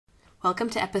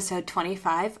Welcome to episode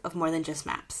 25 of More Than Just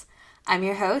Maps. I'm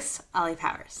your host, Ollie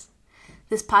Powers.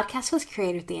 This podcast was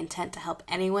created with the intent to help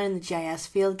anyone in the GIS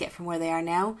field get from where they are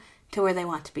now to where they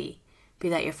want to be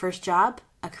that your first job,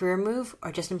 a career move,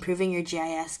 or just improving your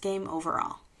GIS game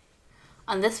overall.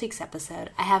 On this week's episode,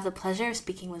 I have the pleasure of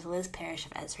speaking with Liz Parrish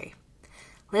of Esri.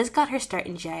 Liz got her start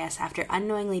in GIS after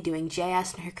unknowingly doing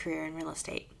GIS in her career in real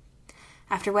estate.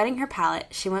 After wetting her pallet,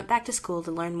 she went back to school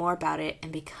to learn more about it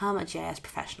and become a GIS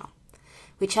professional.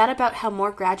 We chat about how more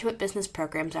graduate business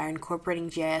programs are incorporating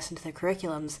GIS into their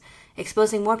curriculums,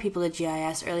 exposing more people to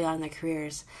GIS early on in their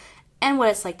careers, and what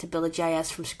it's like to build a GIS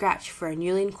from scratch for a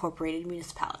newly incorporated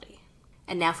municipality.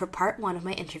 And now for part one of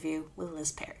my interview with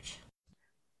Liz Parrish.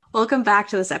 Welcome back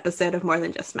to this episode of More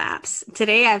Than Just Maps.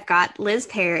 Today I've got Liz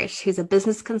Parrish, who's a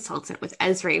business consultant with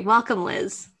Esri. Welcome,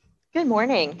 Liz. Good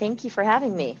morning. Thank you for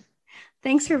having me.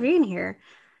 Thanks for being here.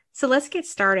 So let's get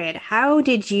started. How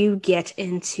did you get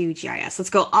into GIS? Let's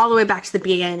go all the way back to the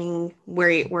beginning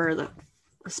where the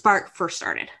spark first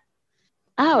started.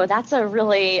 Oh, that's a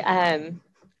really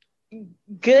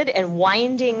good and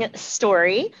winding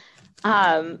story.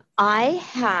 I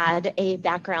had a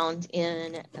background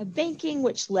in banking,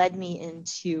 which led me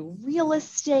into real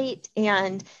estate.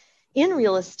 And in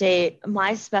real estate,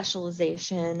 my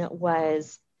specialization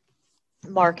was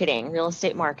marketing, real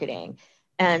estate marketing.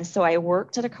 And so I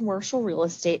worked at a commercial real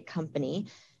estate company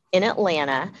in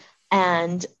Atlanta,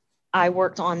 and I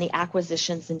worked on the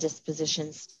acquisitions and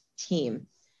dispositions team.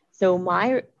 So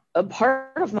a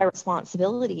part of my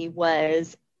responsibility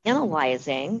was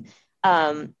analyzing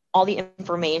all the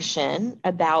information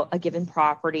about a given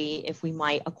property, if we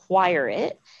might acquire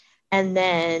it, and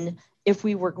then if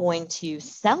we were going to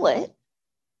sell it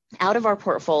out of our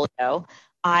portfolio,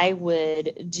 I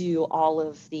would do all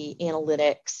of the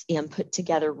analytics and put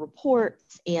together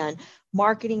reports and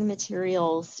marketing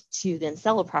materials to then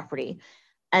sell a property.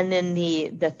 And then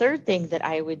the third thing that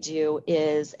I would do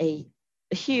is it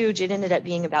ended up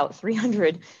being about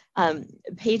 300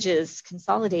 pages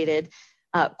consolidated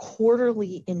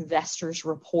quarterly investors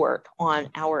report on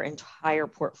our entire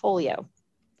portfolio.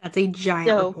 That's a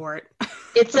giant report.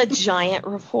 It's a giant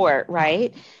report,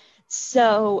 right?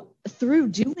 So through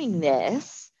doing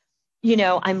this,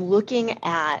 I'm looking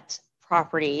at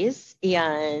properties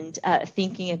and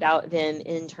thinking about them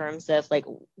in terms of like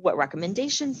what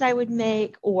recommendations I would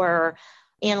make, or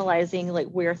analyzing like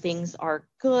where things are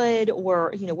good,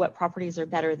 or, what properties are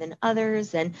better than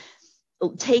others, and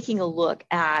taking a look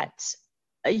at,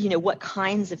 what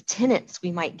kinds of tenants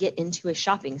we might get into a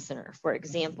shopping center, for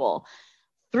example.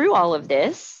 Through all of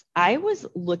this, I was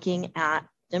looking at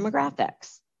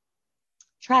demographics,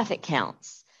 traffic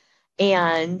counts,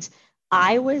 and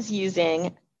I was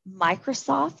using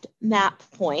Microsoft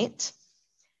MapPoint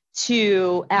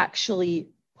to actually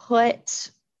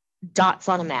put dots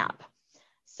on a map.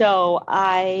 So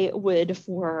I would,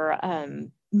 for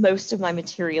most of my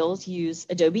materials, use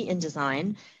Adobe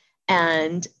InDesign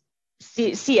and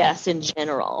CS in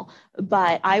general.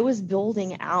 But I was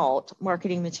building out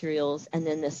marketing materials and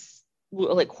then this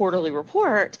like quarterly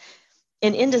report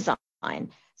in InDesign.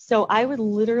 So I would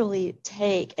literally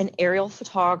take an aerial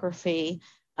photography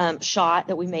shot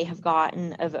that we may have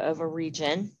gotten of a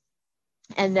region,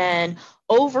 and then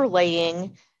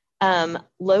overlaying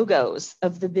logos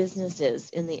of the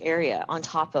businesses in the area on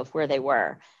top of where they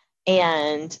were,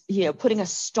 and putting a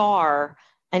star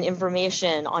and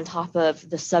information on top of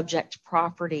the subject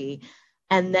property,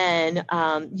 and then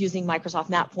using Microsoft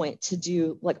MapPoint to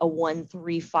do like a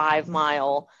 135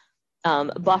 mile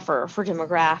buffer for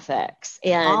demographics.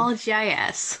 And all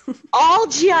GIS. All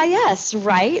GIS,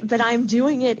 right? But I'm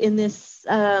doing it in this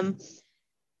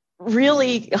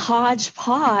really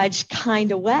hodgepodge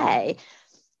kind of way.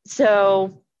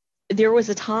 So there was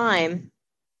a time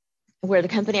where the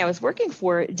company I was working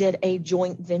for did a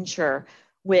joint venture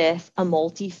with a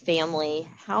multifamily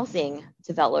housing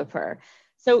developer.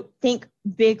 So think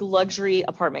big luxury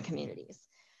apartment communities.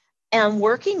 And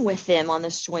working with them on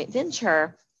this joint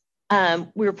venture,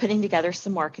 we were putting together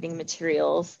some marketing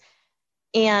materials,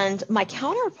 and my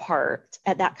counterpart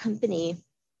at that company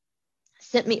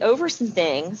sent me over some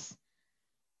things,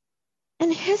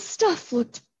 and his stuff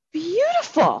looked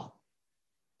beautiful.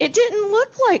 It didn't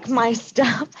look like my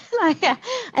stuff. And I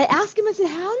asked him, I said,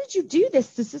 how did you do this?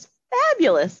 This is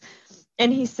fabulous.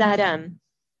 And he said,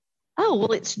 oh,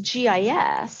 well, it's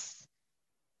GIS.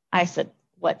 I said,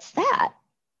 what's that?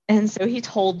 And so he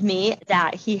told me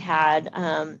that he had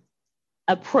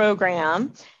a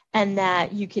program and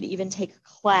that you could even take a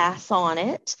class on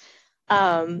it.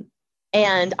 And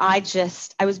I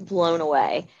was blown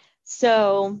away.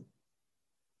 So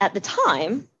at the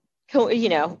time,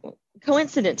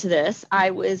 coincident to this,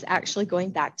 I was actually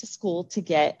going back to school to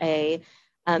get a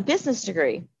business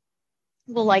degree.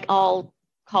 Well, like all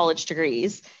college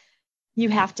degrees, you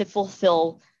have to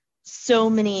fulfill so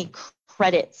many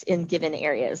credits in given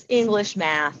areas, English,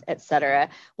 math, etc.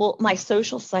 Well, my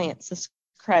social sciences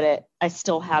credit, I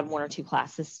still had 1 or 2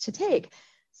 classes to take.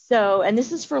 So, and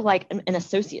this is for like an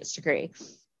associate's degree.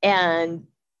 And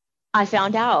I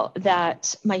found out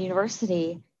that my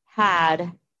university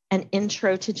had an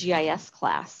intro to GIS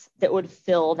class that would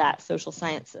fill that social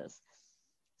sciences.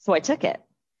 So I took it.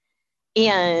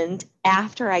 And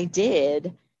after I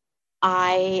did,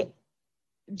 I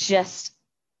just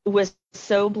was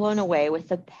so blown away with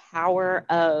the power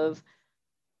of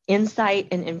insight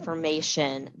and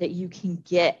information that you can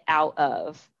get out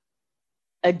of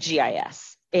a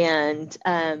GIS. And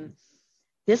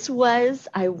this was,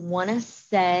 I want to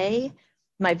say,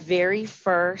 my very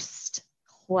first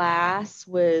class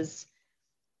was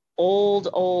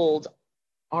old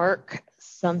ARC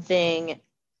something.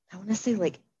 I want to say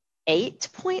like 8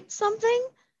 point something.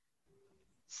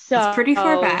 So it's pretty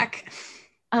far back.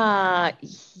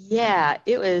 Yeah,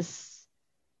 it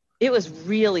was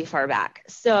really far back.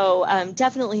 So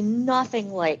definitely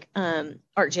nothing like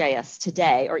ArcGIS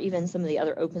today, or even some of the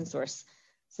other open source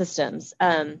systems.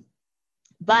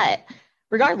 But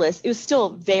regardless, it was still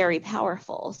very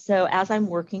powerful. So as I'm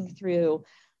working through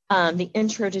the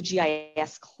intro to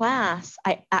GIS class,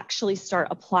 I actually start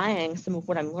applying some of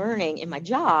what I'm learning in my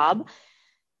job.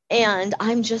 And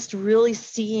I'm just really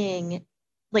seeing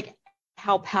like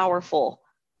how powerful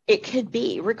it could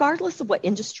be, regardless of what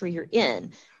industry you're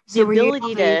in. So were you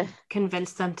able to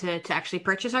convince them to actually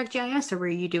purchase ArcGIS, or were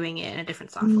you doing it in a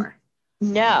different software?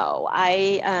 No,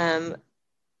 I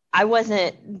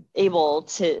wasn't able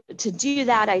to do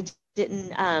that. I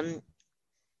didn't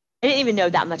even know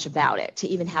that much about it to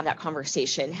even have that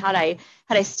conversation. Had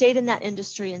I stayed in that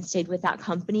industry and stayed with that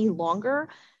company longer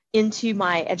into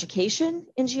my education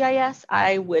in GIS,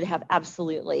 I would have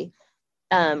absolutely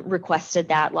requested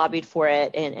that, lobbied for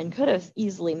it, and could have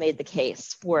easily made the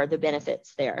case for the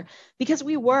benefits there, because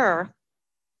we were,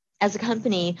 as a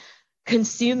company,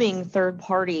 consuming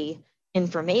third-party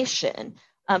information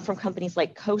from companies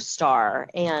like CoStar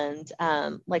and,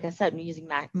 like I said, using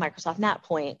Microsoft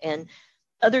MapPoint and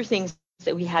other things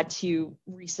that we had to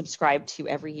resubscribe to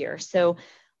every year. So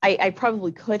I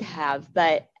probably could have,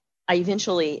 but I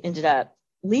eventually ended up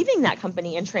leaving that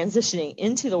company and transitioning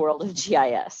into the world of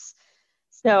GIS.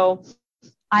 So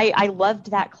I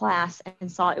loved that class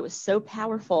and saw it was so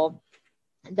powerful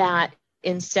that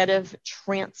instead of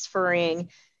transferring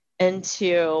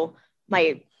into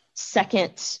my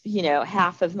second,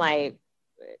 half of my,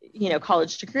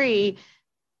 college degree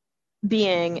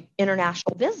being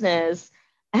international business,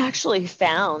 I actually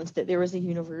found that there was a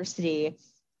university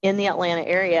in the Atlanta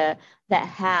area that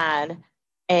had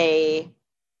a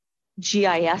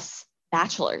GIS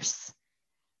bachelor's.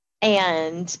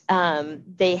 And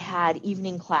they had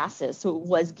evening classes, so it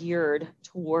was geared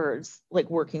towards like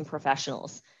working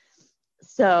professionals.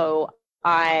 So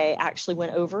I actually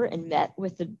went over and met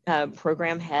with the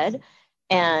program head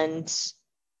and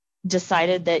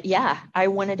decided that, I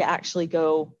wanted to actually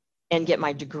go and get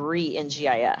my degree in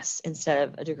GIS instead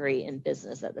of a degree in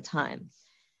business at the time.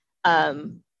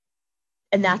 And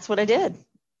that's what I did.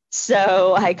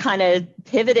 So I kind of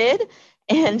pivoted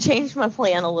and changed my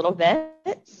plan a little bit.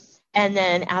 And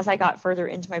then as I got further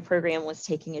into my program, was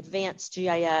taking advanced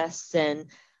GIS and,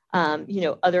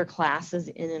 other classes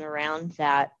in and around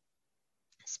that,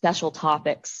 special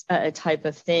topics type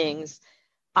of things.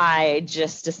 I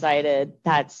just decided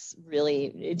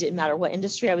it didn't matter what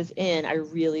industry I was in. I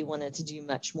really wanted to do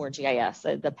much more GIS.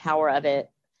 The power of it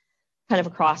kind of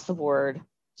across the board,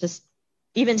 just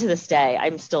even to this day,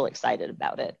 I'm still excited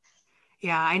about it.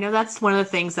 Yeah, I know that's one of the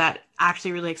things that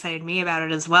actually really excited me about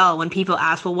it as well. When people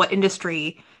ask, well, what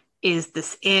industry is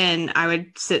this in? I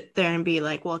would sit there and be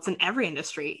like, well, it's in every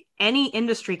industry. Any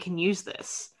industry can use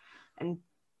this. And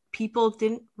people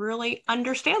didn't really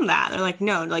understand that. They're like,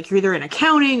 no, like you're either in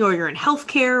accounting or you're in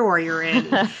healthcare or you're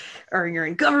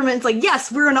in government. It's like,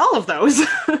 yes, we're in all of those.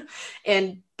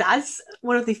 And that's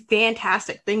one of the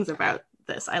fantastic things about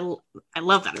this. I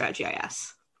love that about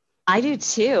GIS. I do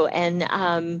too.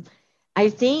 And I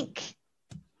think,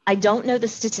 I don't know the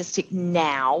statistic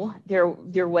now. There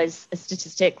was a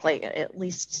statistic like at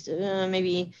least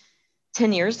maybe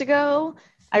 10 years ago.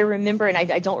 I remember, and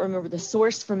I don't remember the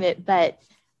source from it, but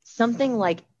something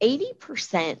like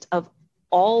 80% of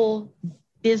all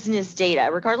business data,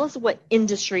 regardless of what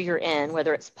industry you're in,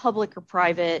 whether it's public or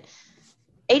private,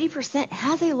 80%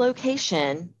 has a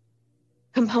location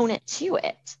component to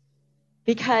it.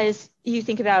 Because you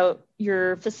think about,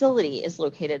 your facility is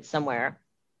located somewhere.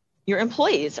 Your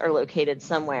employees are located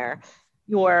somewhere.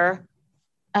 Your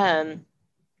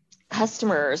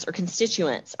customers or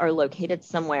constituents are located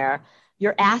somewhere.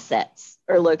 Your assets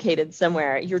are located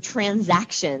somewhere. Your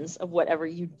transactions of whatever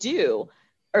you do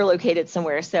are located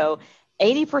somewhere. So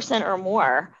 80% or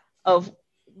more of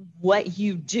what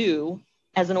you do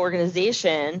as an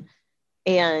organization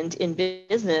and in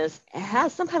business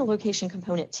has some kind of location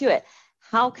component to it.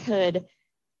 How could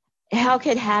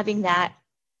having that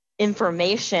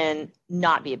information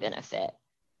not be a benefit?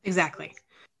 Exactly.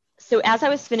 So as I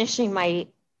was finishing my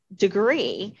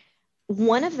degree,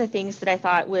 one of the things that I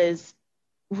thought was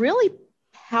really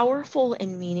powerful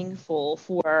and meaningful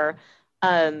for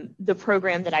the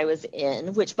program that I was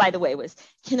in, which by the way was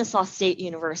Kennesaw State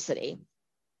University.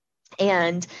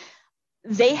 And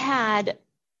they had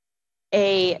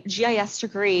a GIS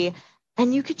degree,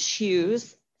 and you could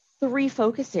choose three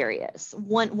focus areas,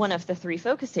 one of the three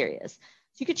focus areas.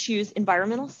 So you could choose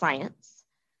environmental science.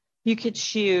 You could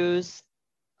choose,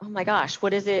 oh my gosh,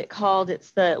 what is it called?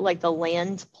 It's the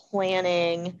land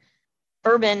planning,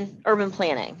 urban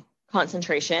planning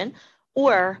concentration,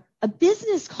 or a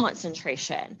business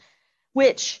concentration,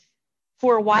 which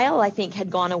for a while I think had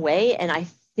gone away. And I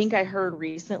think I heard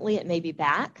recently it may be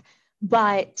back.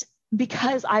 But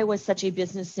because I was such a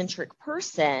business-centric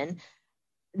person,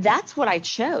 that's what I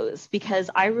chose, because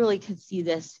I really could see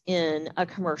this in a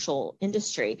commercial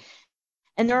industry.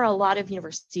 And there are a lot of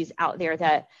universities out there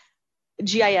that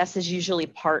GIS is usually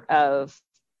part of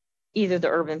either the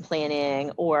urban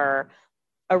planning or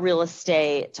a real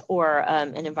estate or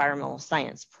an environmental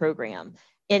science program.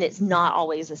 And it's not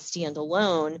always a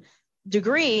standalone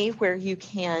degree where you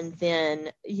can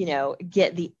then,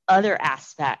 get the other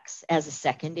aspects as a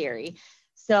secondary.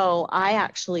 So I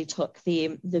actually took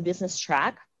the business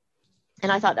track,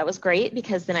 and I thought that was great,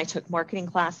 because then I took marketing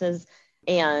classes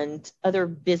and other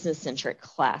business-centric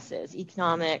classes,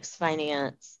 economics,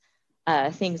 finance,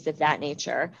 things of that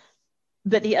nature.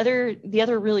 But the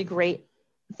other really great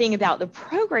thing about the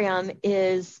program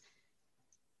is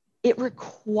it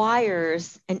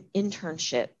requires an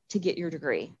internship to get your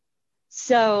degree.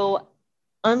 So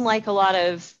unlike a lot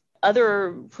of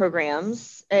other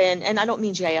programs, and I don't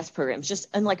mean GIS programs, just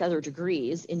unlike other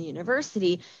degrees in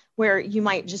university where you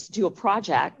might just do a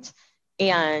project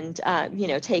and,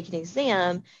 take an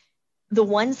exam, the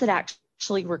ones that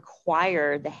actually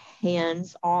require the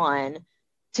hands-on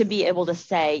to be able to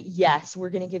say, yes, we're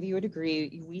going to give you a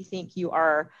degree. We think you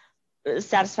are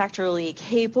satisfactorily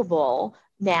capable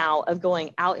now of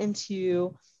going out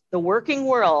into the working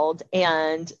world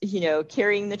and,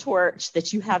 carrying the torch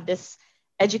that you have this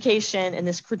education and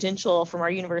this credential from our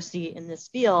university in this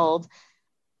field.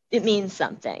 It means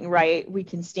something, right? We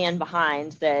can stand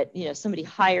behind that, somebody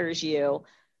hires you,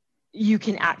 you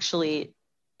can actually,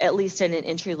 at least at an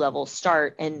entry level,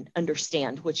 start and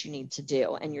understand what you need to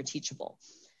do, and you're teachable.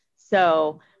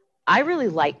 So I really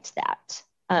liked that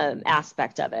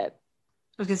aspect of it.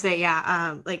 I was going to say,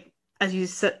 yeah, as you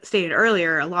stated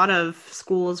earlier, a lot of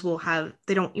schools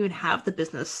they don't even have the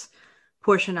business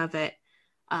portion of it,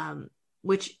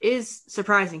 which is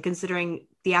surprising considering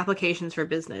the applications for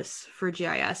business for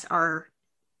GIS are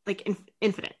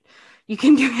infinite. You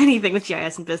can do anything with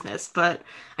GIS and business, but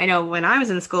I know when I was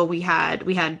in school, we had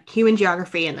human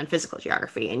geography and then physical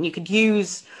geography, and you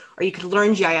could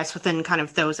learn GIS within kind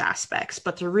of those aspects,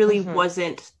 but there really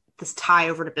wasn't this tie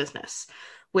over to business,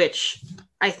 which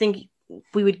I think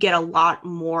we would get a lot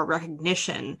more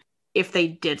recognition if they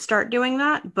did start doing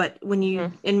that. But when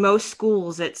in most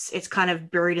schools, it's kind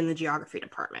of buried in the geography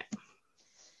department.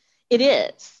 It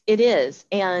is.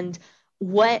 And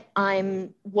what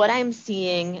I'm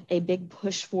seeing a big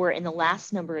push for in the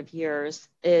last number of years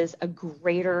is a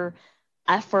greater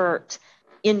effort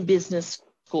in business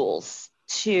schools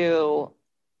to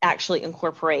actually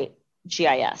incorporate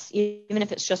GIS, even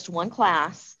if it's just one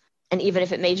class, and even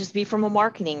if it may just be from a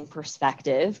marketing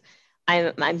perspective.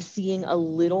 I'm seeing a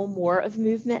little more of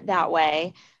movement that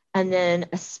way. And then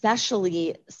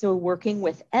especially, so working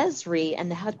with Esri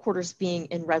and the headquarters being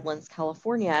in Redlands,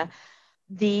 California,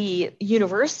 the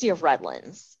University of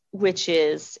Redlands, which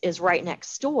is right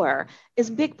next door, is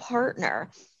a big partner.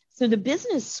 So the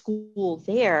business school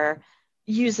there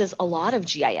uses a lot of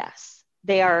GIS.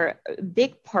 They are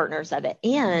big partners of it.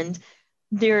 And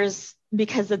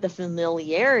because of the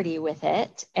familiarity with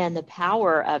it and the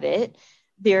power of it,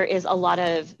 there is a lot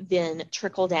of then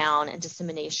trickle down and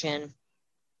dissemination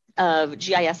of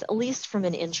GIS, at least from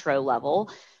an intro level,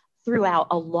 throughout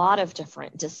a lot of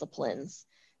different disciplines.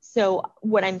 So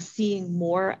what I'm seeing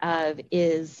more of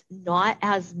is not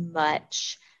as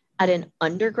much at an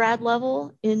undergrad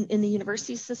level in the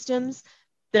university systems,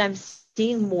 but I'm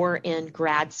seeing more in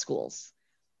grad schools,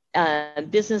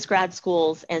 business grad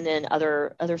schools, and then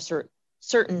other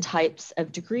certain types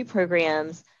of degree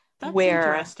programs. That's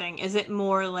Where interesting. Is it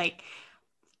more like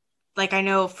I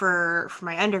know for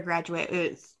my undergraduate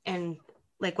it was, and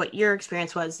like what your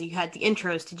experience was, you had the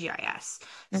intros to GIS.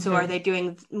 So are Mhm. they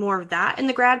doing more of that in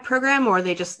the grad program, or are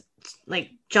they just like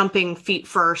jumping feet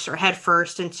first or head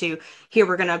first into here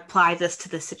we're going to apply this to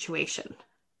this situation?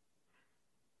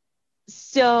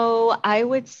 So I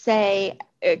would say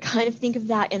kind of think of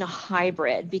that in a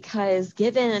hybrid, because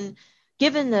given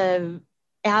the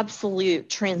absolute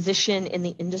transition in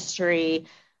the industry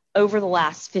over the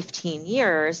last 15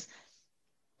 years,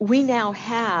 we now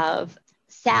have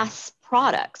SaaS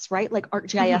products, right? Like Mhm.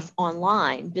 ArcGIS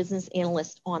Online, Business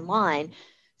Analyst Online.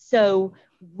 So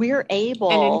we're And in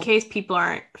able, case people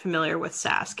aren't familiar with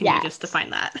SaaS, can you just yes,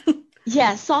 define that?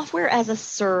 yeah, software as a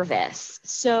service.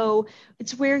 So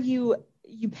it's where you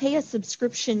pay a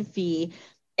subscription fee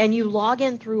and you log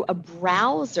in through a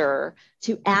browser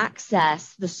to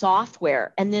access the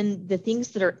software. And then the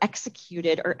things that are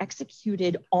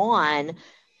executed on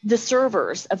the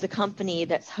servers of the company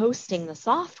that's hosting the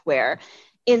software,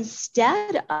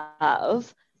 instead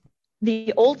of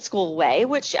the old school way,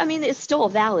 which I mean is still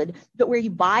valid, but where you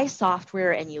buy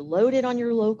software and you load it on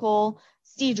your local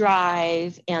C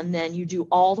drive and then you do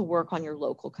all the work on your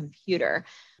local computer.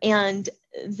 And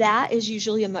that is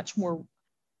usually a much more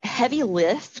heavy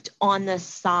lift on the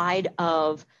side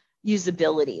of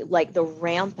usability, like the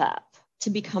ramp up to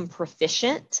become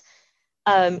proficient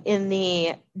in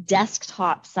the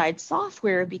desktop side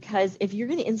software. Because if you're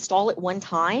going to install it one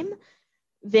time,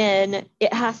 then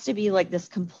it has to be like this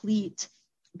complete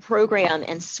program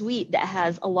and suite that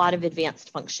has a lot of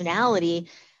advanced functionality.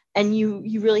 And you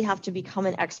really have to become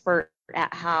an expert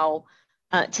at how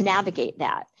to navigate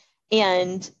that.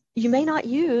 And you may not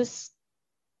use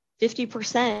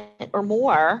 50% or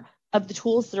more of the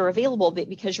tools that are available, but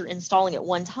because you're installing it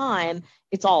one time,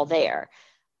 it's all there.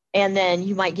 And then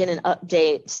you might get an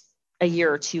update a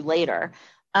year or two later.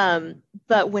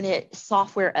 But when it's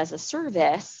software as a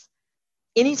service,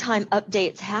 anytime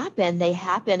updates happen, they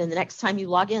happen. And the next time you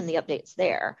log in, the update's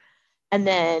there. And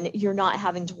then you're not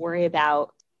having to worry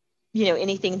about,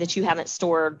 anything that you haven't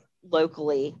stored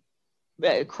locally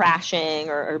crashing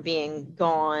or being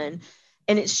gone.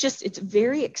 And it's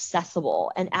very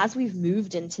accessible. And as we've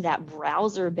moved into that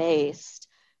browser-based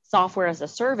software as a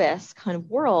service kind of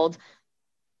world,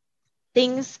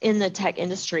 things in the tech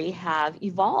industry have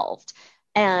evolved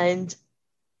and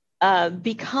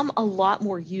become a lot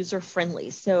more user-friendly.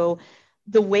 So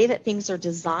the way that things are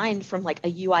designed from like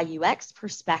a UI UX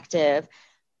perspective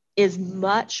is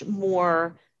much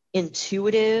more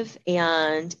intuitive,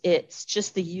 and it's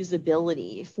just the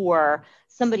usability for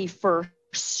somebody first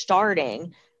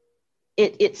starting.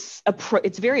 It's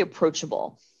very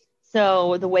approachable.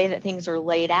 So the way that things are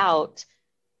laid out,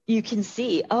 you can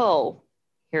see, oh,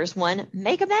 here's one,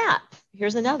 make a map.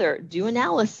 Here's another, do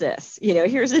analysis.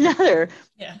 Here's another,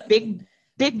 Yeah.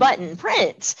 big button,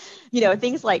 print.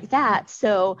 Things like that.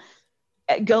 So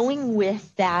going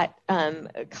with that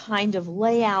kind of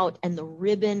layout and the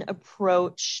ribbon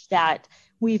approach that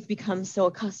we've become so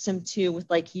accustomed to with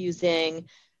like using,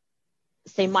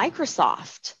 say,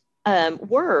 Microsoft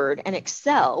Word and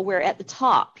Excel, where at the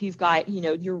top you've got,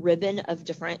 your ribbon of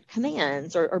different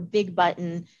commands or big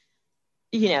button,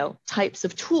 types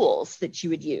of tools that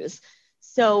you would use.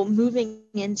 So moving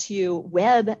into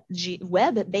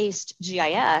web-based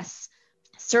GIS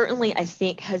certainly, I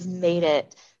think, has made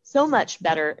it so much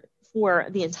better for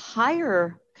the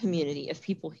entire community of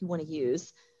people who want to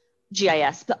use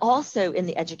GIS, but also in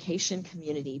the education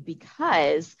community,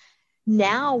 because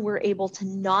now we're able to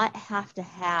not have to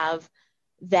have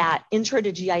that intro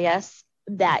to GIS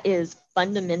that is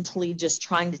fundamentally just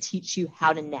trying to teach you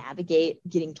how to navigate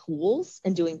getting tools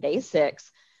and doing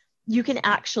basics. You can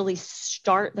actually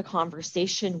start the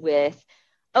conversation with,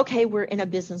 okay, we're in a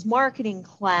business marketing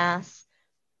class.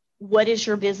 What is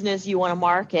your business you want to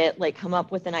market? Like, come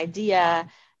up with an idea.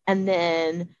 And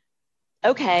then,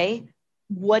 okay,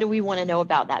 what do we want to know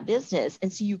about that business?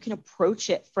 And so you can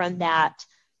approach it from that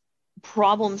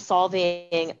problem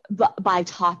solving by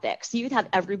topic. So you'd have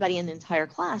everybody in the entire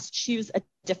class choose a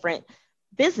different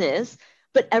business,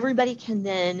 but everybody can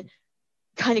then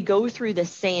kind of go through the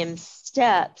same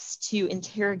steps to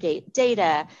interrogate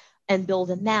data and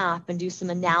build a map and do some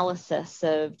analysis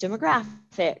of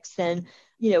demographics and,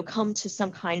 come to some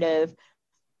kind of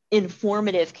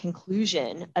informative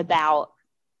conclusion about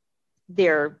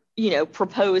their,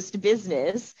 proposed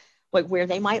business like where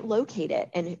they might locate it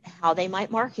and how they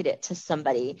might market it to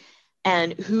somebody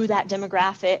and who that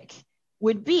demographic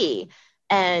would be.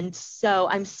 And so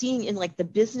I'm seeing in like the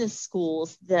business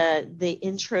schools, the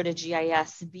intro to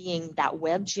GIS being that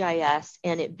web GIS,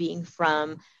 and it being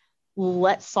from,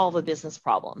 let's solve a business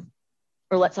problem,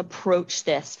 or let's approach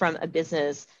this from a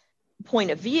business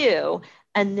point of view.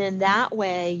 And then that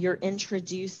way you're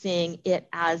introducing it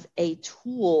as a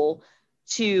tool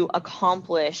to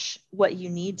accomplish what you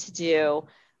need to do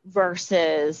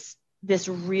versus this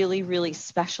really, really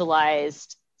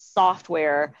specialized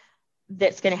software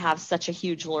that's going to have such a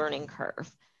huge learning curve.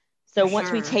 So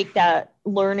once we take that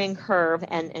learning curve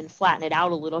and flatten it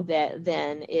out a little bit,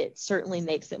 then it certainly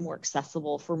makes it more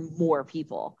accessible for more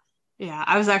people. Yeah,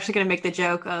 I was actually going to make the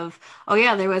joke of, oh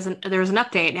yeah, there was an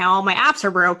update. Now all my apps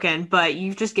are broken, but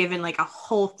you've just given like a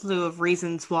whole slew of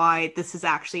reasons why this is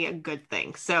actually a good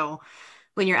thing. So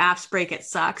when your apps break, it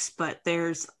sucks, but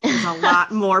there's a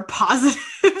lot more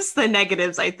positives than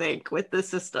negatives, I think, with the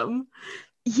system.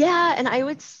 Yeah, and I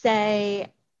would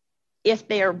say if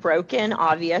they are broken,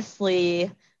 obviously, you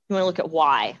want to look at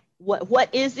why.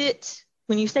 What is it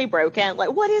when you say broken?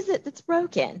 Like, what is it that's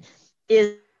broken?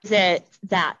 Is it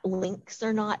that links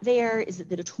are not there? Is it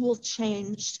that a tool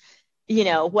changed? You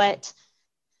know, what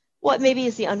maybe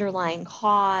is the underlying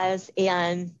cause?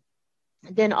 And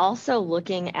then also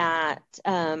looking at,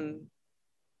 well,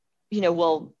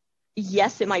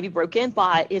 yes, it might be broken,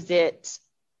 but is it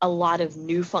a lot of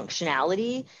new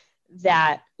functionality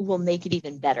that will make it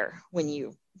even better when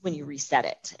you reset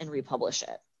it and republish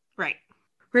it? Right.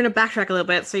 We're going to backtrack a little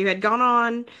bit. So you had gone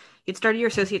on, you'd started your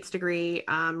associate's degree,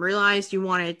 realized you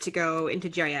wanted to go into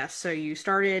GIS. So you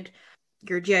started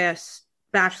your GIS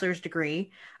bachelor's degree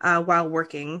while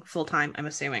working full-time, I'm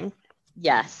assuming.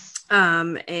 Yes.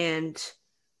 And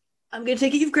I'm going to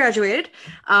take it you've graduated.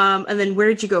 And then where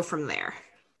did you go from there?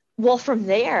 Well, from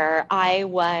there, I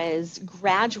was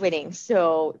graduating.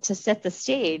 So to set the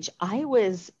stage, I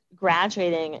was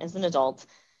graduating as an adult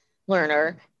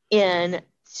learner in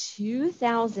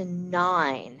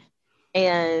 2009.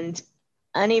 And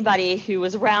anybody who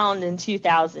was around in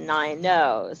 2009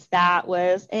 knows that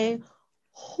was a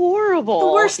horrible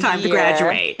the worst time year to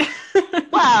graduate.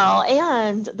 Well,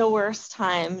 and the worst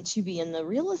time to be in the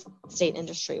real estate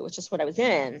industry, which is what I was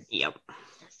in. Yep.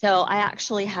 So I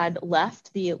actually had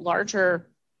left the larger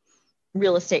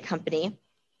real estate company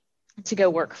to go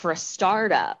work for a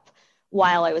startup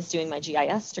while I was doing my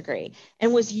GIS degree,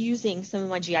 and was using some of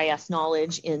my GIS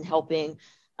knowledge in helping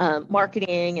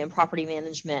marketing and property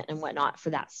management and whatnot for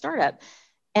that startup.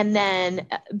 And then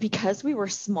because we were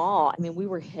small, I mean, we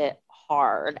were hit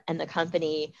hard, and the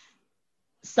company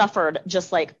suffered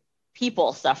just like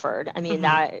people suffered. I mean,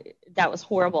 that was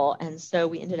horrible. And so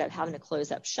we ended up having to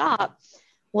close up shop.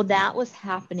 Well, that was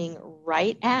happening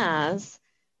right as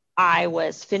I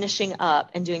was finishing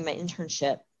up and doing my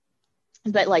internship.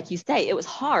 But like you say, it was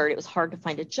hard. It was hard to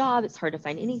find a job. It's hard to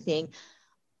find anything.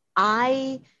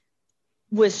 I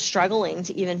was struggling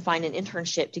to even find an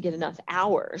internship to get enough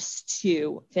hours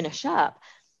to finish up.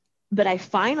 But I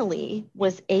finally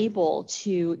was able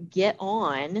to get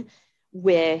on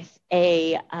with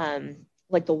a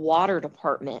like the water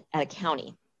department at a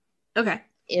county. Okay.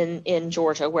 In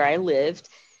Georgia where I lived,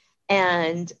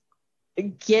 and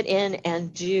get in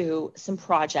and do some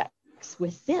projects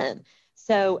with them.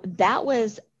 So that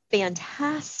was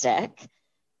fantastic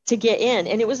to get in.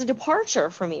 And it was a departure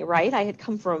for me, right? I had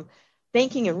come from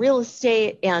banking and real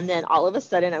estate, and then all of a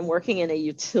sudden I'm working in a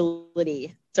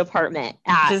utility department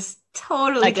at just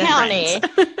totally a county.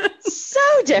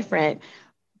 So different.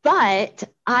 But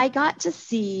I got to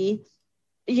see,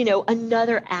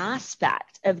 another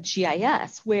aspect of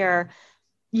GIS where,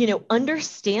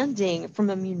 understanding from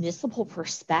a municipal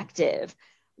perspective,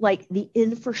 like the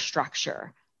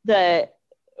infrastructure,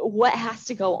 what has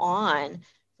to go on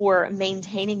for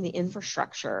maintaining the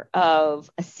infrastructure of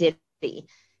a city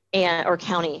or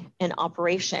county and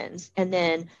operations. And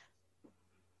then,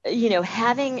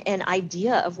 having an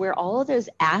idea of where all of those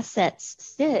assets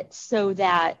sit so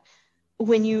that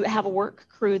when you have a work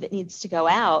crew that needs to go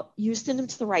out, you send them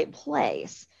to the right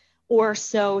place. Or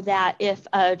so that if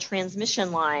a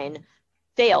transmission line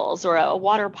fails or a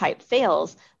water pipe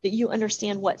fails, that you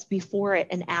understand what's before it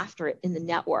and after it in the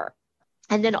network.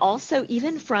 And then also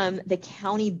even from the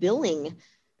county billing,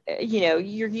 you're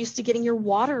used to getting your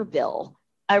water bill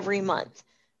every month.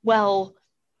 Well,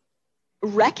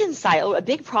 a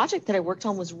big project that I worked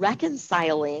on was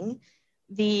reconciling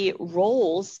the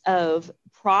roles of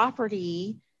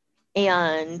property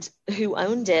and who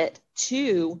owned it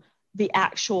to the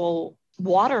actual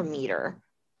water meter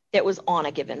that was on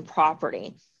a given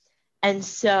property. And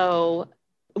so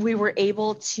we were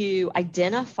able to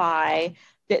identify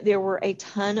that there were a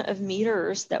ton of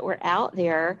meters that were out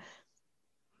there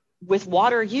with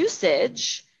water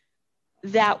usage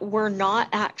that were not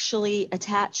actually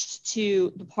attached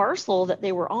to the parcel that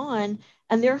they were on,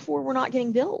 and therefore were not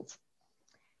getting billed.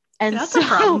 And that's a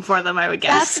problem for them, I would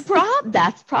guess.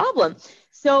 That's a problem.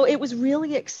 So it was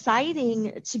really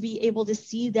exciting to be able to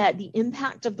see that the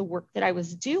impact of the work that I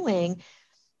was doing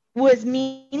was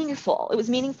meaningful. It was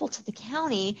meaningful to the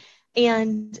county.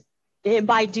 And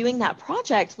by doing that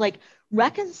project, like,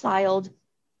 reconciled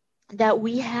that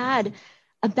we had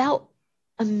about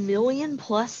 $1 million+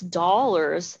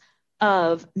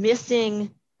 of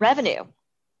missing revenue,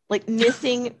 like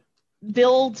missing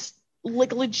billed,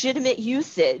 like legitimate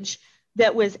usage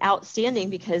that was outstanding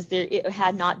because it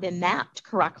had not been mapped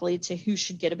correctly to who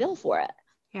should get a bill for it.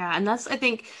 Yeah, and I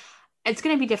think it's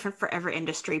going to be different for every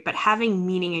industry, but having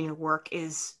meaning in your work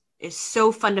is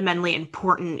so fundamentally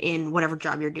important in whatever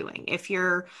job you're doing.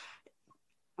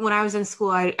 When I was in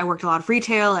school, I worked a lot of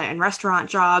retail and restaurant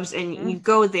jobs, and you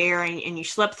go there and you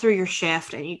slip through your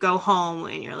shift and you go home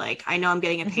and you're like, I know I'm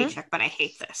getting a paycheck, but I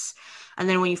hate this. And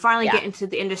then when you finally get into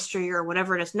the industry or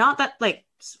whatever it is, not that, like,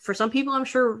 for some people, I'm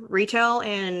sure retail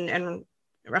and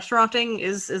restauranting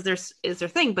is their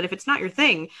thing, but if it's not your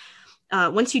thing,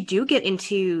 once you do get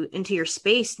into your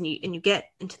space and you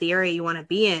get into the area you want to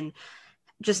be in,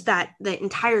 just the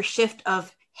entire shift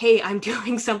of, hey, I'm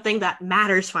doing something that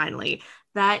matters finally,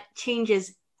 that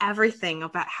changes everything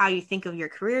about how you think of your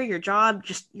career, your job,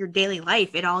 just your daily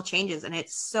life. It all changes, and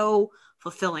it's so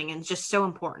fulfilling and just so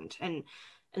important. And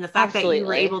the fact that you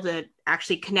were able to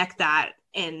actually connect that,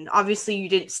 and obviously you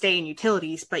didn't stay in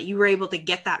utilities, but you were able to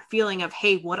get that feeling of,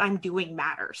 hey, what I'm doing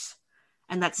matters.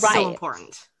 And that's so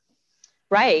important.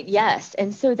 Right. Yes.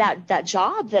 And so that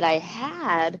job that I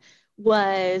had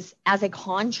was as a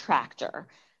contractor.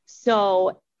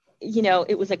 So,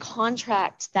 it was a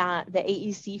contract that the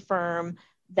AEC firm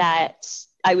that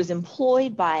I was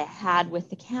employed by had with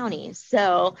the county.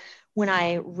 So when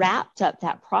I wrapped up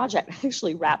that project, I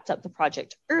actually wrapped up the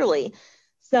project early.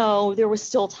 So there was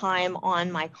still time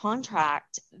on my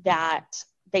contract that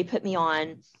they put me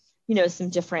on, some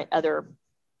different other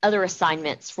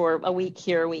assignments for a week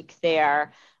here, a week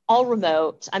there, all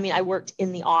remote. I mean, I worked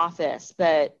in the office,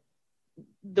 but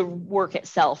the work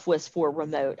itself was for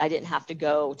remote. I didn't have to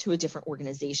go to a different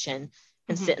organization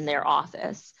and sit in their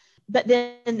office. But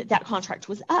then that contract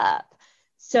was up.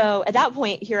 So at that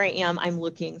point, here I am, I'm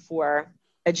looking for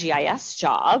a GIS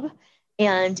job.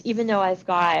 And even though I've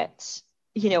got,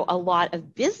 a lot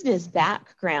of business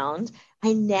background,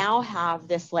 I now have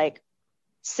this like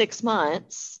 6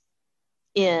 months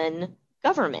in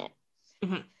government.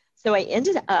 So I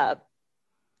ended up,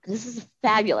 this is a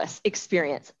fabulous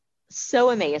experience, so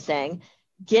amazing,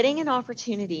 getting an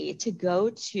opportunity to go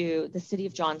to the city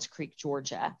of Johns Creek,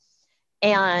 Georgia,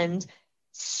 and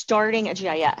starting a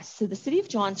GIS. So the city of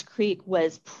Johns Creek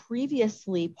was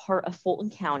previously part of Fulton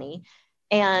County,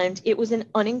 and it was an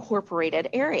unincorporated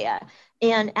area.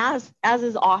 And as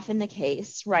is often the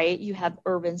case, right, you have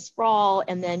urban sprawl,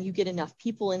 and then you get enough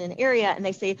people in an area and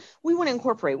they say, we want to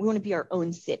incorporate, we want to be our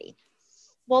own city.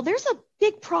 Well, there's a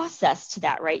big process to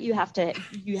that, right? You have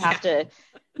to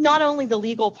not only the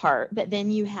legal part, but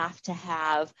then you have to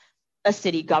have a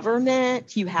city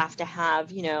government, you have to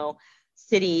have,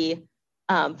 city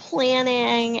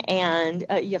planning, and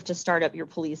you have to start up your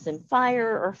police and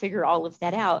fire or figure all of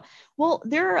that out. Well,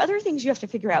 there are other things you have to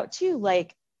figure out too,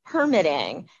 like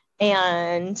permitting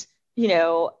and,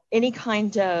 any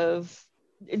kind of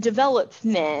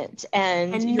development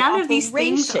and none of these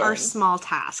things are small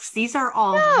tasks. These are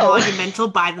all monumental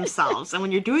by themselves. And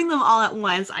when you're doing them all at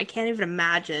once, I can't even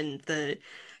imagine the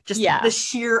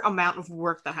sheer amount of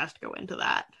work that has to go into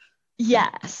that.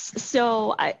 Yes.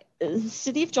 So the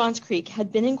city of Johns Creek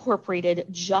had been incorporated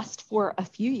just for a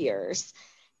few years.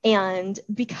 And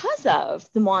because of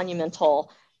the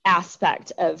monumental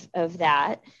aspect of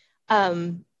that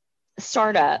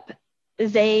startup,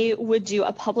 they would do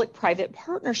a public-private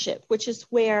partnership, which is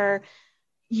where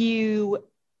you,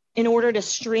 in order to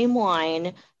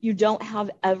streamline, you don't have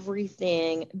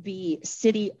everything be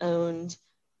city-owned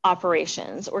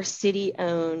operations or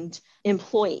city-owned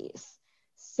employees.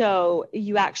 So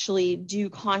you actually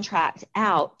do contract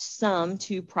out some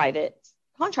to private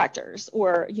contractors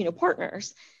or,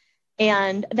 partners.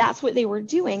 And that's what they were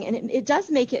doing. And it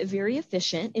does make it very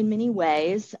efficient in many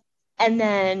ways. And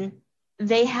then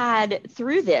they had,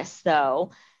 through this, though,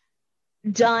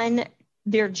 done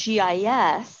their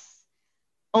GIS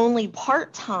only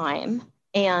part-time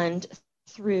and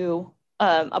through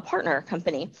a partner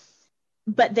company.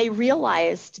 But they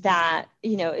realized that,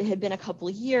 it had been a couple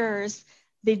of years.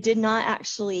 they did not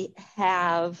actually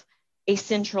have a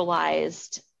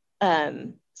centralized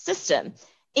system.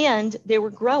 And they were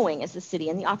growing as a city,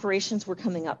 and the operations were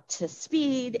coming up to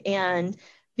speed. And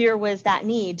there was that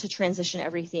need to transition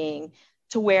everything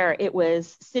to where it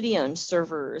was city-owned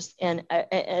servers and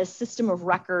a system of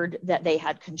record that they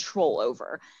had control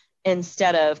over,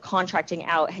 instead of contracting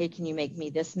out, hey, can you make me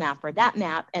this map or that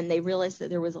map? And they realized that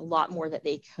there was a lot more that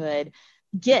they could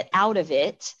get out of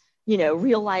it,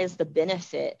 realize the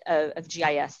benefit of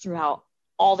GIS throughout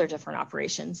all their different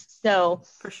operations. So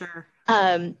for sure,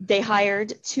 they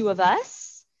hired two of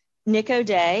us, Nick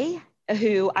O'Day,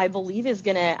 who I believe is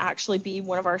going to actually be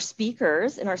one of our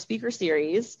speakers in our speaker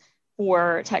series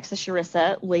for Texas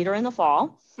URISA later in the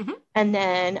fall, and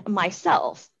then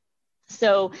myself.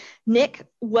 So Nick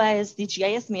was the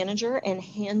GIS manager and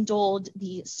handled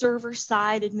the server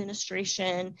side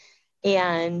administration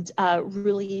and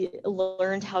really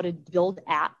learned how to build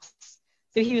apps.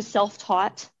 So he was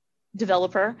self-taught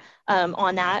developer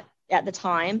on that at the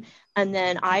time. And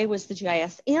then I was the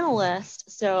GIS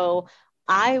analyst. So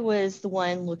I was the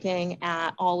one looking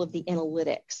at all of the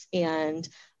analytics and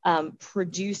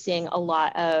producing a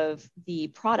lot of the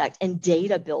product and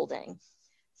data building.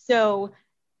 So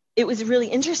it was really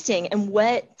interesting. And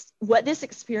what this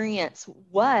experience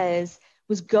was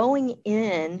going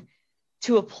in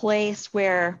to a place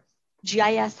where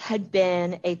GIS had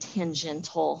been a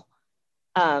tangential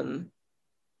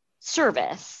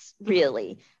service,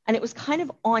 really. And it was kind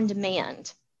of on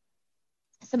demand.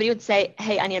 Somebody would say,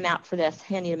 hey, I need a map for this.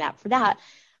 Hey, I need a map for that.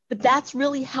 But that's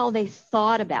really how they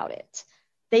thought about it.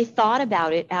 They thought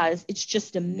about it as it's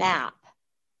just a map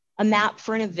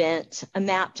for an event, a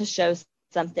map to show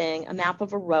something, a map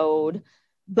of a road,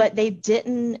 but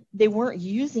they weren't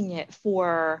using it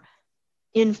for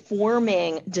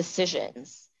informing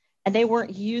decisions, and they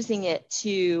weren't using it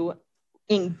to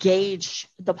engage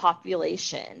the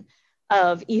population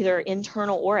of either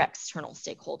internal or external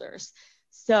stakeholders.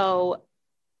 So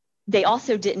they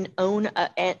also didn't own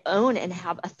and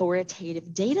have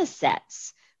authoritative data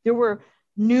sets. There were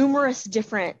numerous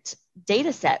different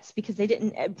data sets because they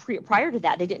didn't, prior to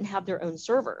that, they didn't have their own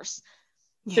servers.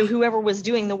 Yeah. So whoever was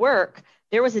doing the work,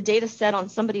 there was a data set on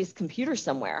somebody's computer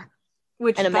somewhere,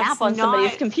 and a map on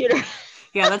somebody's computer.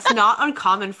 Yeah, that's not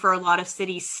uncommon for a lot of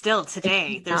cities still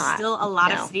today. There's still a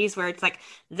lot of cities where it's like,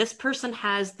 this person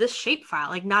has this shapefile,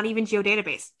 like not even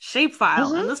geodatabase,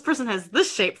 shapefile, and this person has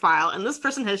this shapefile, and this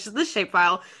person has this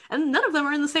shapefile, and none of them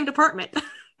are in the same department.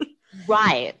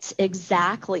 Right,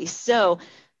 exactly. So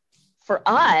for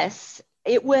us,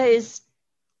 it was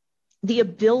the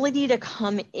ability to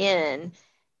come in,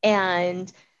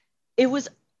 and it was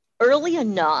early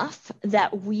enough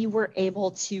that we were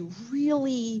able to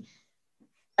really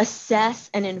assess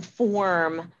and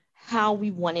inform how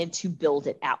we wanted to build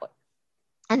it out.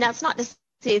 And that's not to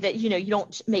say that, you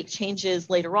don't make changes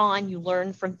later on, you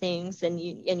learn from things and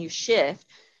you shift,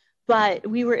 but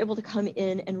we were able to come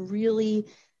in and really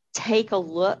take a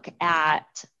look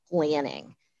at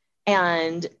planning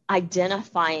and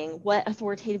identifying what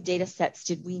authoritative data sets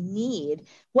did we need,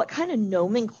 what kind of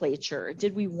nomenclature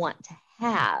did we want to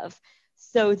have,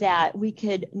 so that we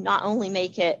could not only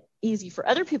make it easy for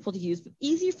other people to use, but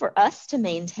easy for us to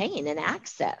maintain and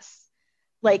access.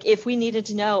 Like if we needed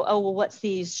to know, oh, well, what's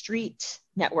the street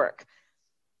network?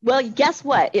 Well, guess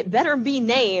what? It better be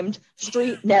named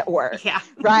street network, yeah,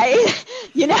 right?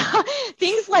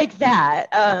 Things like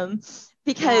that.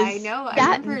 Because I know.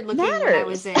 I remember looking when I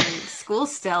was in school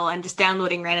still and just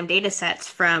downloading random data sets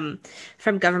from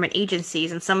government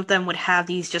agencies, and some of them would have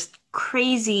these just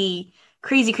crazy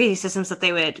systems that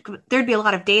there'd be a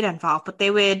lot of data involved, but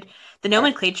the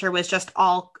nomenclature was just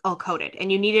all coded,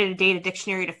 and you needed a data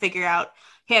dictionary to figure out,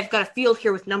 hey, I've got a field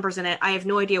here with numbers in it. I have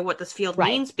no idea what this field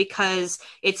means because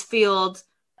it's field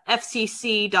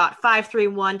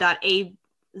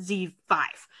FCC.531.AZ5.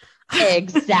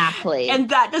 Exactly. And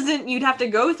that you'd have to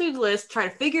go through the list, try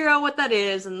to figure out what that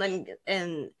is, and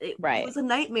it was a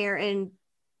nightmare, and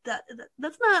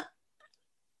that's not,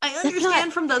 I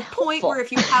understand from the point where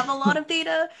if you have a lot of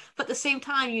data, but at the same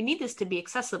time, you need this to be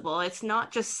accessible. It's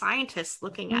not just scientists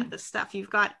looking at this stuff. You've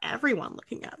got everyone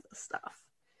looking at this stuff.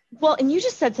 Well, and you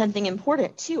just said something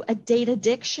important too, a data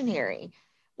dictionary.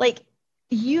 Like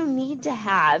you need to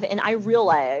have, and I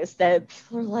realize that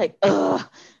people are like, ugh,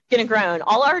 gonna groan.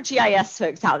 All our GIS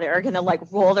folks out there are gonna like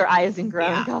roll their eyes and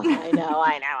groan. Yeah. Go, I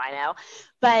know.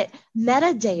 But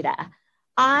metadata,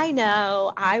 I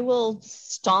know I will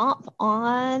stomp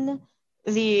on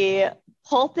the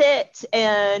pulpit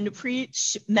and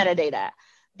preach metadata,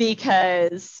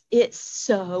 because it's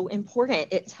so important.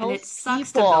 It And it tells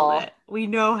sucks to build people. it. We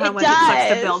know how It much it sucks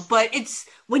to build, does. but it's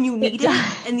when you It need it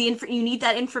does. and you need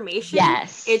that information,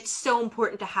 Yes, it's so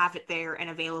important to have it there and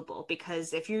available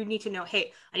because if you need to know,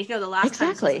 hey, I need to know the last time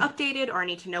this was exactly. updated, or I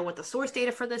need to know what the source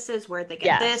data for this is, where they get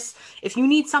Yes, this. If you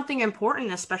need something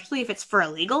important, especially if it's for a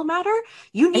legal matter,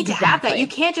 you need to have that. You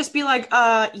exactly. can't just be like,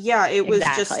 yeah,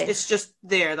 Exactly. it's just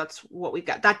there. That's what we've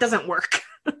got. That doesn't work.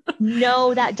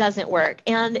 No, that doesn't work.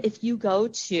 And if you go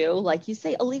to, like you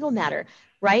say, a legal matter,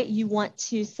 right? You want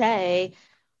to say,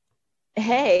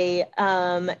 hey,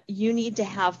 you need to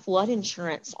have flood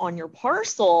insurance on your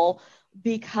parcel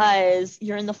because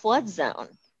you're in the flood zone.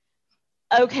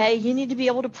 Okay, you need to be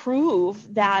able to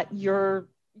prove that your,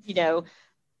 you know,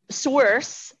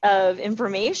 source of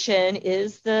information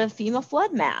is the FEMA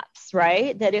flood maps,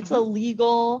 right? That it's a Mhm.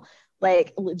 legal,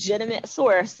 like legitimate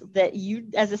source that you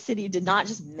as a city did not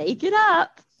just make it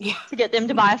up Yeah. to get them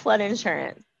to buy flood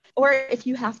insurance. Or if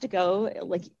you have to go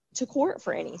like to court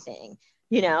for anything,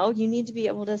 you know, you need to be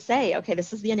able to say, okay,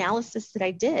 this is the analysis that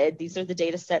I did. These are the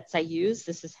data sets I used.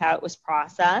 This is how it was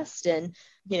processed. And,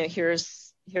 you know,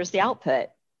 here's the output.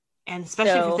 And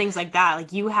especially for So things like that,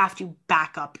 like you have to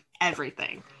back up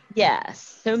everything.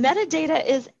 yes. So metadata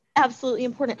is absolutely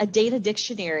important, a data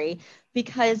dictionary,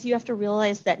 because you have to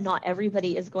realize that not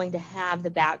everybody is going to have the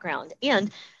background. And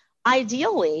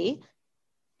ideally,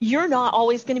 you're not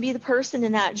always going to be the person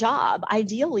in that job.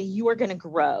 Ideally, you are going to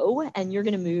grow and you're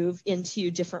going to move into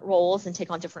different roles and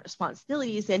take on different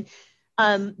responsibilities. And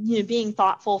you know, being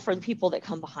thoughtful for the people that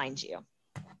come behind you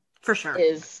For sure.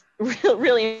 is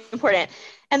really important.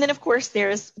 And then, of course,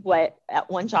 there's what at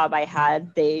one job I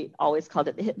had, they always called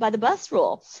it the hit by the bus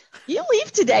rule. You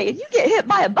leave today and you get hit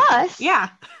by a bus. Yeah.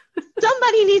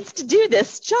 Somebody needs to do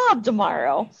this job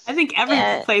tomorrow. I think every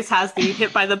And place has the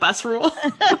hit by the bus rule.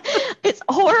 it's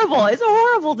horrible. It's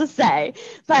horrible to say,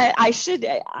 but I've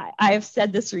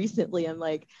said this recently. I'm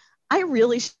like, I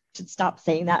really should stop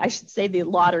saying that. I should say the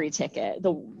lottery ticket,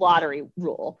 the lottery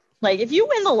rule. Like if you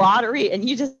win the lottery and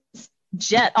you just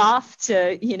jet off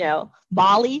to, you know,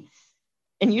 Bali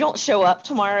and you don't show up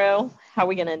tomorrow, how are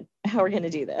we gonna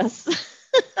do this?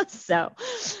 So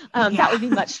that Yeah. would be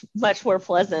much more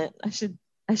pleasant.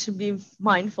 I should be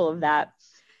mindful of that.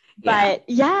 Yeah. But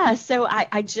yeah, so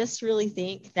I just really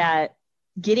think that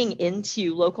getting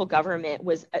into local government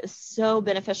was so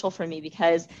beneficial for me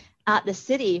because at the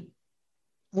city,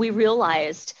 we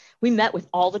met with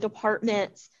all the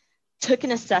departments, took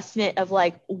an assessment of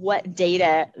like what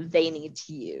data they need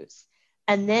to use.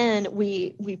 And then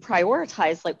we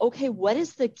prioritize like, okay, what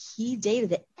is the key data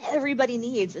that everybody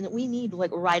needs and that we need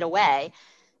like right away?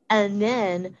 And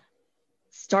then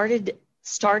started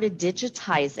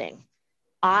digitizing.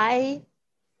 I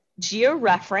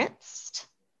georeferenced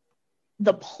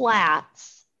the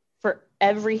plats for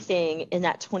everything in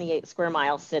that 28 square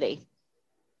mile city.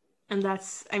 And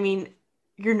that's, I mean,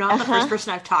 you're not the first Uh-huh.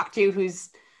 person I've talked to who's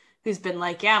been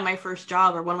like, yeah, my first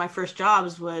job or one of my first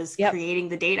jobs was Yep. creating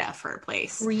the data for a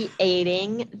place.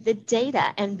 Creating the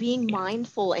data and being Yeah.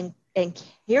 mindful and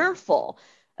careful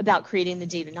about creating the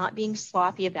data, not being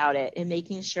sloppy about it and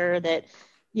making sure that,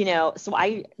 you know, so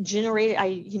I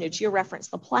georeferenced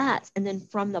the plats and then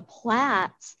from the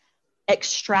plats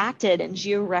extracted and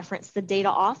georeferenced the data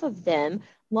off of them,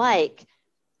 like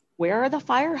where are the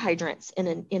fire hydrants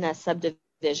in a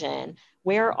subdivision?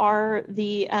 Where are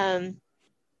the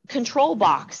control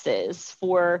boxes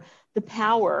for the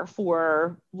power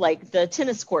for like the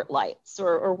tennis court lights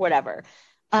or whatever?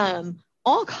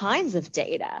 All kinds of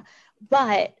data.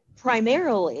 But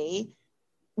primarily,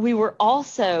 we were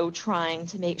also trying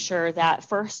to make sure that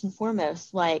first and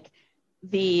foremost, like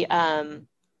the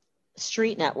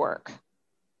street network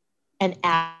and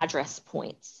address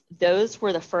points. Those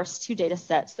were the first two data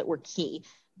sets that were key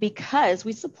because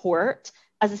we support,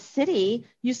 as a city,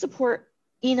 you support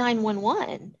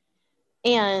E911.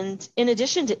 And in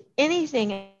addition to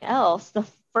anything else, the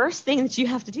first thing that you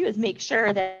have to do is make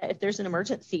sure that if there's an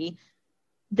emergency,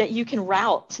 that you can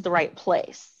route to the right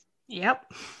place.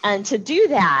 Yep. And to do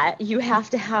that, you have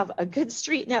to have a good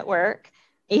street network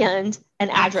and an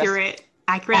address.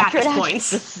 Accurate address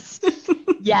points.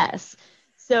 Yes.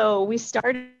 So we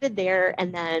started there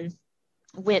and then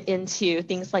went into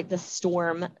things like the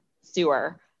storm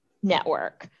sewer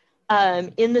network.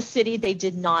 In the city, they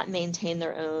did not maintain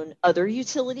their own other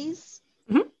utilities.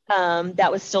 Mhm.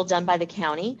 That was still done by the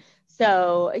county.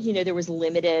 So, you know, there was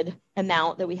limited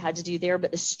amount that we had to do there,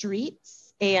 but the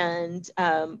streets and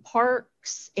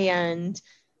parks and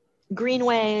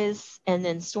greenways and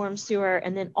then storm sewer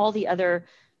and then all the other,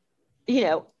 you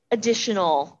know,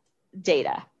 additional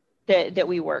data that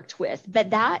we worked with.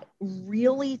 But that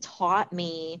really taught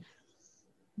me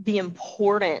the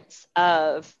importance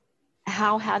of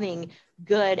how having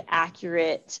good,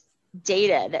 accurate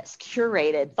data that's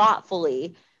curated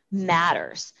thoughtfully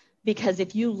matters. Because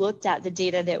if you looked at the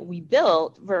data that we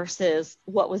built versus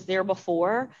what was there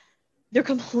before, they're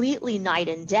completely night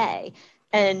and day.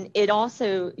 And it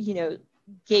also,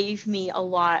 gave me a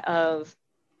lot of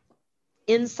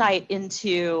insight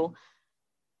into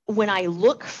when I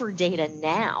look for data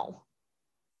now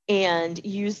and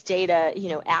use data,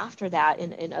 after that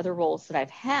in other roles that I've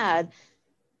had,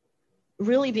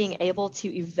 really being able to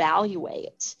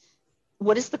evaluate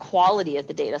what is the quality of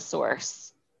the data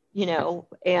source,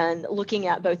 and looking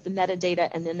at both the metadata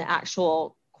and then the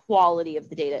actual quality of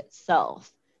the data itself,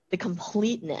 the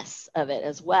completeness of it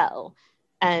as well,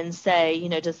 and say,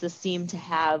 does this seem to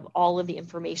have all of the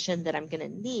information that I'm going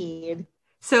to need?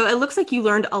 So it looks like you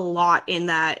learned a lot in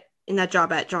that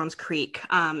job at Johns Creek,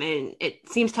 and it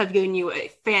seems to have given you a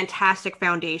fantastic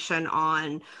foundation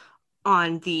on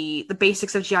the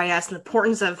basics of GIS and the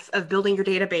importance of building your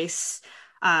database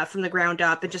from the ground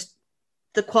up, and just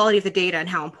the quality of the data and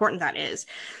how important that is.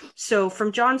 So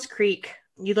from Johns Creek,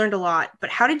 you learned a lot, but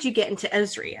how did you get into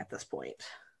Esri at this point?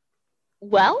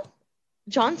 Well,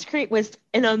 Johns Creek was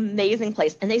an amazing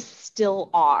place, and they still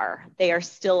are. They are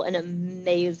still an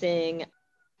amazing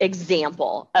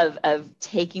example of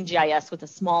taking GIS with a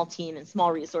small team and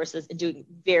small resources and doing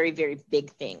very, very big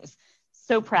things.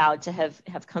 So proud to have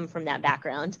come from that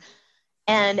background.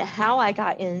 And how I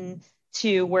got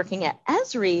into working at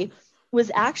Esri was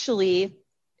actually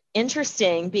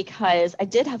interesting, because I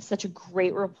did have such a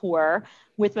great rapport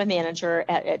with my manager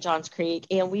at Johns Creek,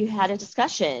 and we had a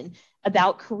discussion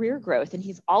about career growth. And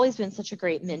he's always been such a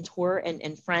great mentor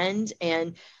and friend.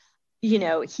 And,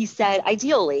 he said,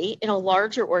 ideally, in a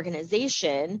larger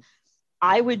organization,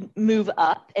 I would move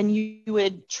up and you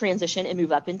would transition and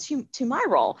move up into my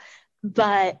role.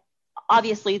 But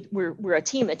obviously we're a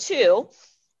team of two,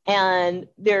 and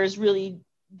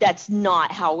that's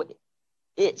not how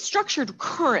it's structured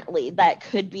currently. That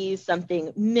could be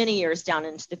something many years down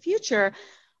into the future,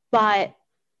 but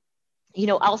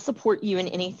I'll support you in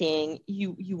anything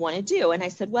you want to do. And I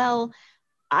said, well,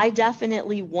 I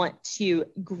definitely want to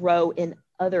grow in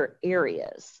other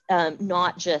areas,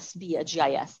 not just be a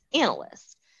GIS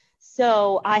analyst.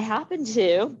 So I happened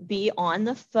to be on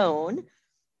the phone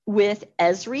with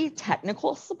Esri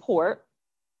technical support,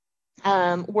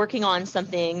 working on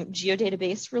something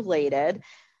geodatabase related,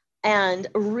 and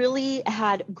really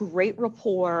had great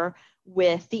rapport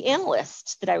with the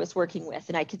analyst that I was working with.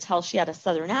 And I could tell she had a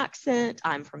Southern accent.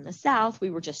 I'm from the South. We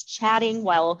were just chatting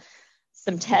while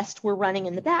some tests were running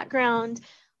in the background.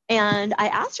 And I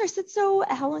asked her, I said, so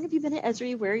how long have you been at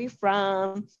Esri? Where are you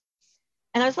from?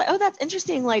 And I was like, oh, that's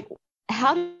interesting. Like,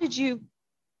 how did you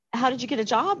get a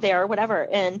job there or whatever?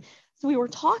 And so we were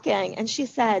talking, and she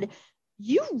said,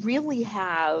 you really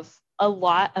have a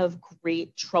lot of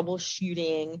great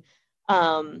troubleshooting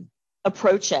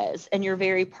approaches, and you're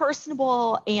very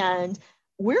personable, and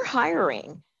we're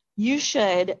hiring. You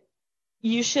should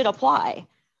apply.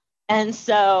 And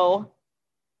so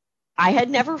I had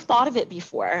never thought of it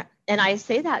before. And I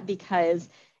say that because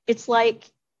it's like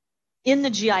in the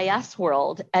GIS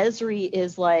world, Esri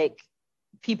is like,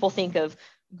 people think of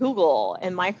Google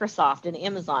and Microsoft and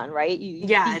Amazon, right?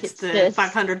 It's the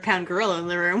 500-pound gorilla in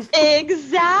the room.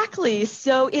 Exactly.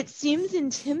 So it seems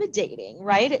intimidating,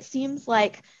 right? It seems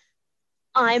like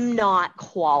I'm not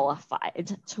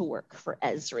qualified to work for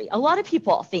Esri. A lot of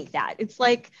people think that. It's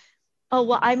like, oh,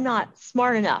 well, I'm not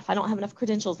smart enough. I don't have enough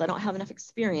credentials. I don't have enough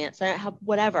experience. I don't have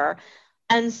whatever.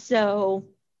 And so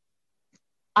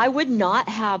I would not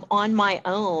have on my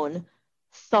own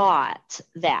thought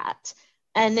that.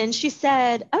 And then she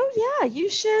said, oh yeah, you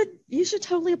should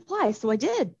totally apply. So I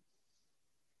did.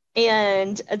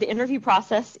 And the interview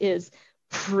process is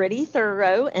pretty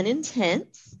thorough and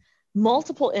intense,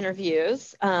 multiple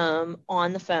interviews on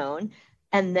the phone.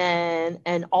 And then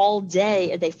all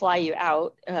day, they fly you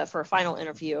out for a final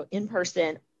interview in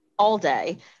person all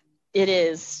day. It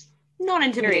is not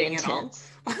intimidating at all.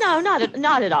 No,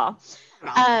 not at all.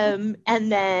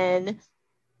 And then,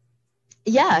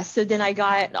 so then I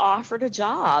got offered a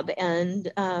job and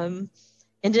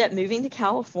ended up moving to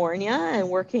California and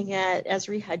working at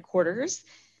Esri headquarters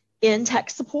in tech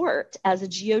support as a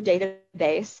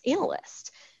geodatabase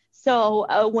analyst.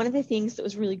 So one of the things that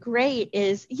was really great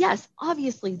is, yes,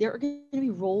 obviously there are going to be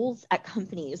roles at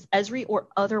companies, Esri or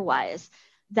otherwise,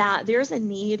 that there's a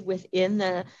need within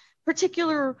the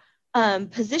particular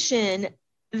position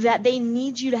that they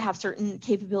need you to have certain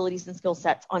capabilities and skill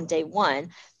sets on day one.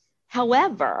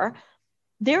 However,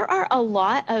 there are a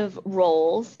lot of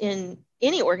roles in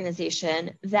any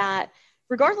organization that,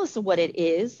 regardless of what it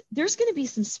is, there's going to be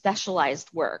some specialized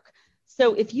work.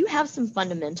 So if you have some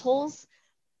fundamentals,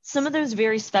 some of those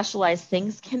very specialized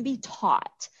things can be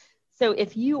taught. So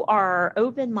if you are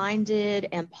open-minded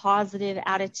and positive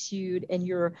attitude and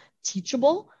you're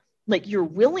teachable, like you're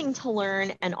willing to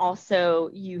learn, and also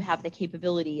you have the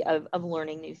capability of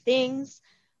learning new things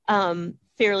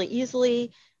fairly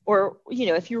easily, or,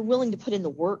 if you're willing to put in the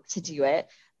work to do it,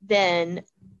 then,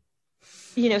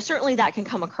 certainly that can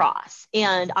come across.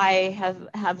 And I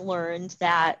have learned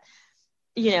that,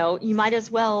 you might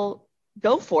as well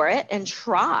go for it and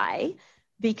try,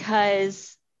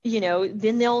 because,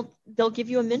 then they'll give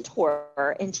you a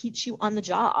mentor and teach you on the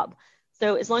job.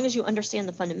 So as long as you understand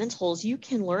the fundamentals, you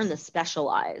can learn the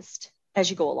specialized as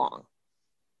you go along.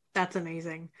 That's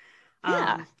amazing.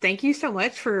 Yeah. Thank you so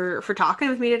much for talking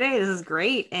with me today. This is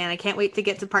great, and I can't wait to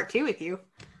get to part 2 with you.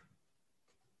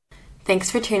 Thanks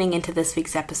for tuning into this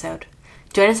week's episode.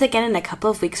 Join us again in a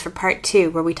couple of weeks for part 2,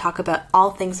 where we talk about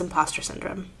all things imposter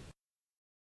syndrome.